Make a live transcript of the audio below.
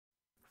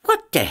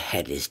What the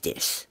hell is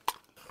this?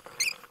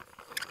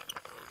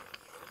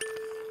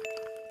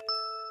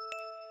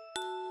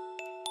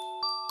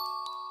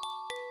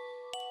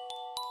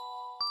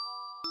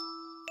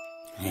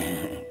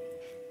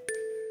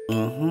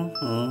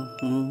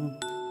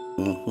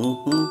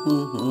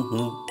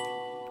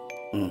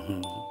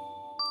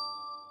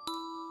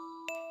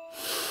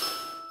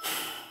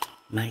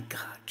 My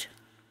God,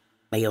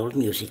 my old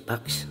music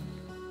box.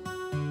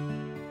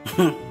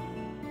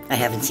 I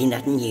haven't seen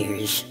that in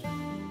years.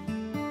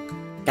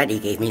 Daddy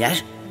gave me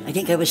that. I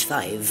think I was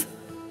 5.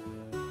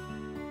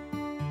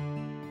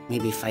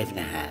 Maybe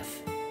 5.5.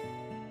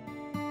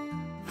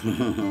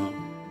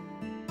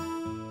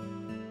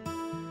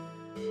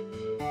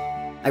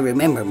 I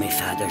remember my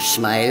father's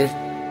smile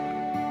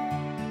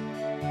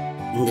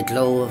in the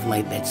glow of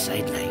my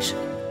bedside light.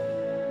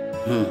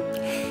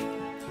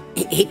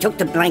 He took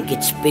the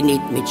blankets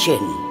beneath my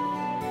chin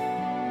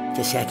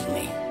to settle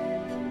me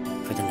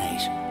for the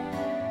night.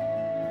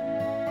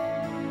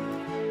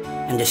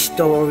 And the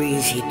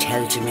stories he'd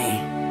tell to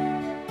me,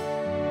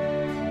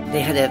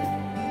 they had a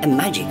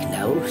magic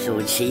now, so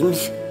it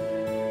seems.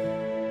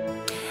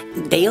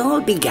 They all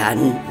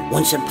began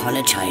once upon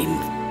a time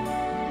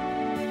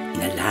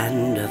in a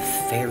land of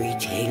fairy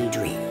tale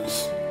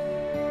dreams.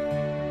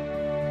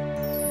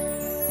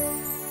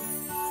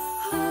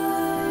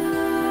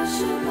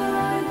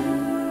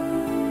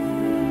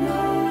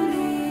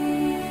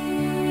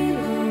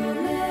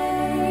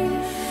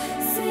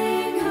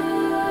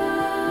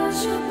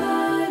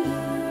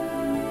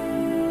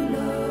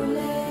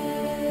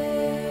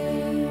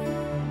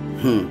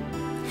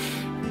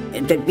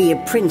 There'd be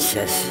a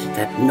princess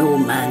that no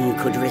man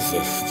could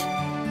resist.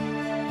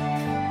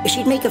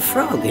 She'd make a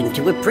frog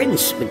into a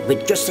prince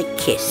with just a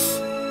kiss,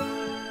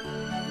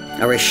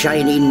 or a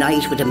shiny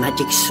knight with a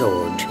magic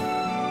sword.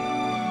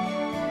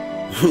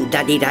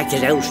 Daddy'd act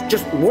it out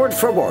just word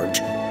for word.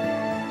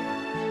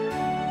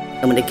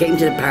 And when it came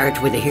to the part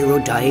where the hero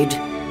died,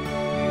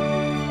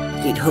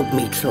 he'd hug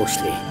me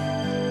closely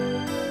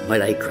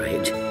while I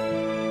cried,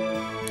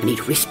 and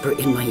he'd whisper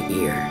in my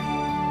ear,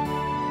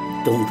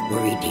 "Don't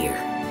worry, dear,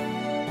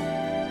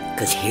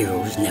 'cause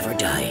heroes never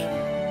die."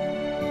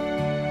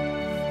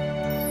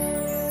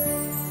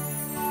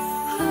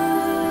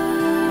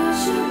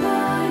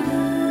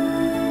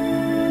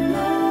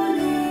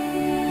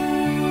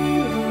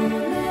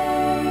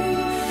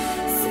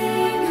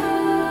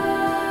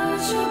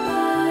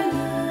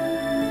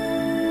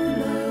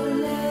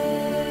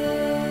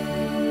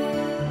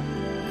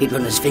 He'd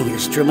run his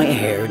fingers through my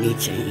hair and he'd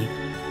say,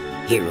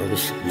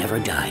 "Heroes never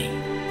die."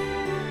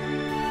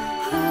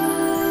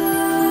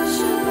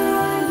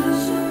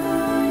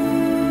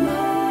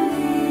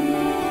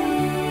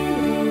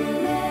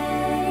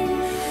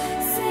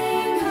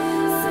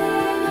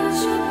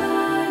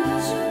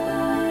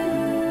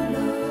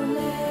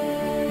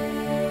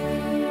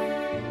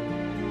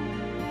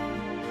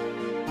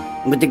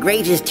 But the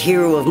greatest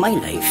hero of my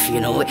life, you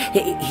know,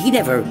 he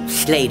never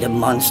slayed a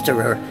monster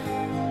or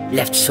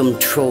left some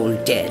troll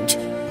dead.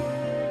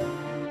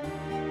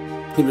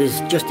 He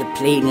was just a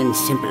plain and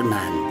simple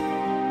man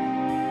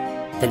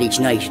that each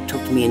night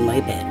tucked me in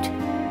my bed.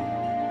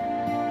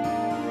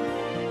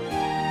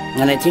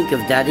 And I think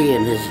of Daddy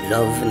and his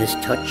love and his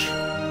touch,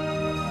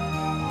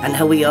 and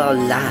how we all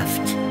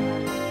laughed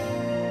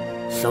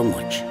so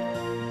much.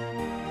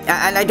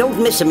 And I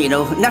don't miss him, you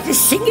know, not a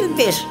single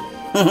bit.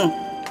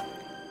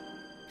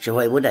 So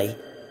why would I?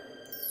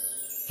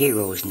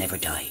 Heroes never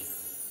die.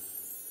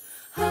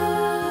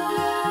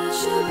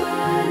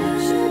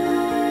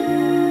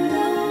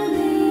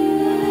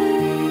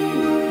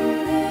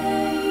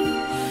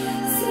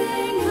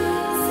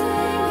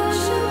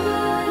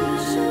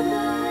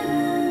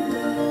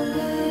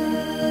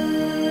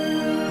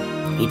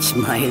 He'd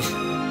smile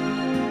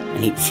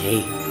and he'd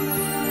say,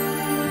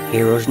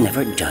 "Heroes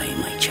never die,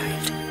 my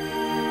child."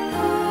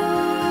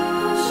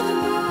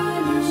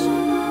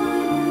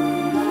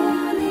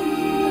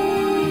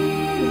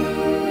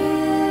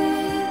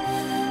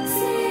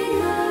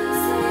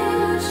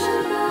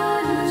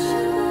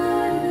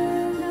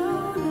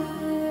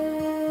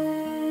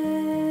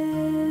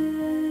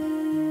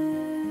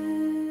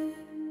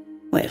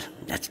 Well,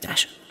 that's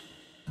that.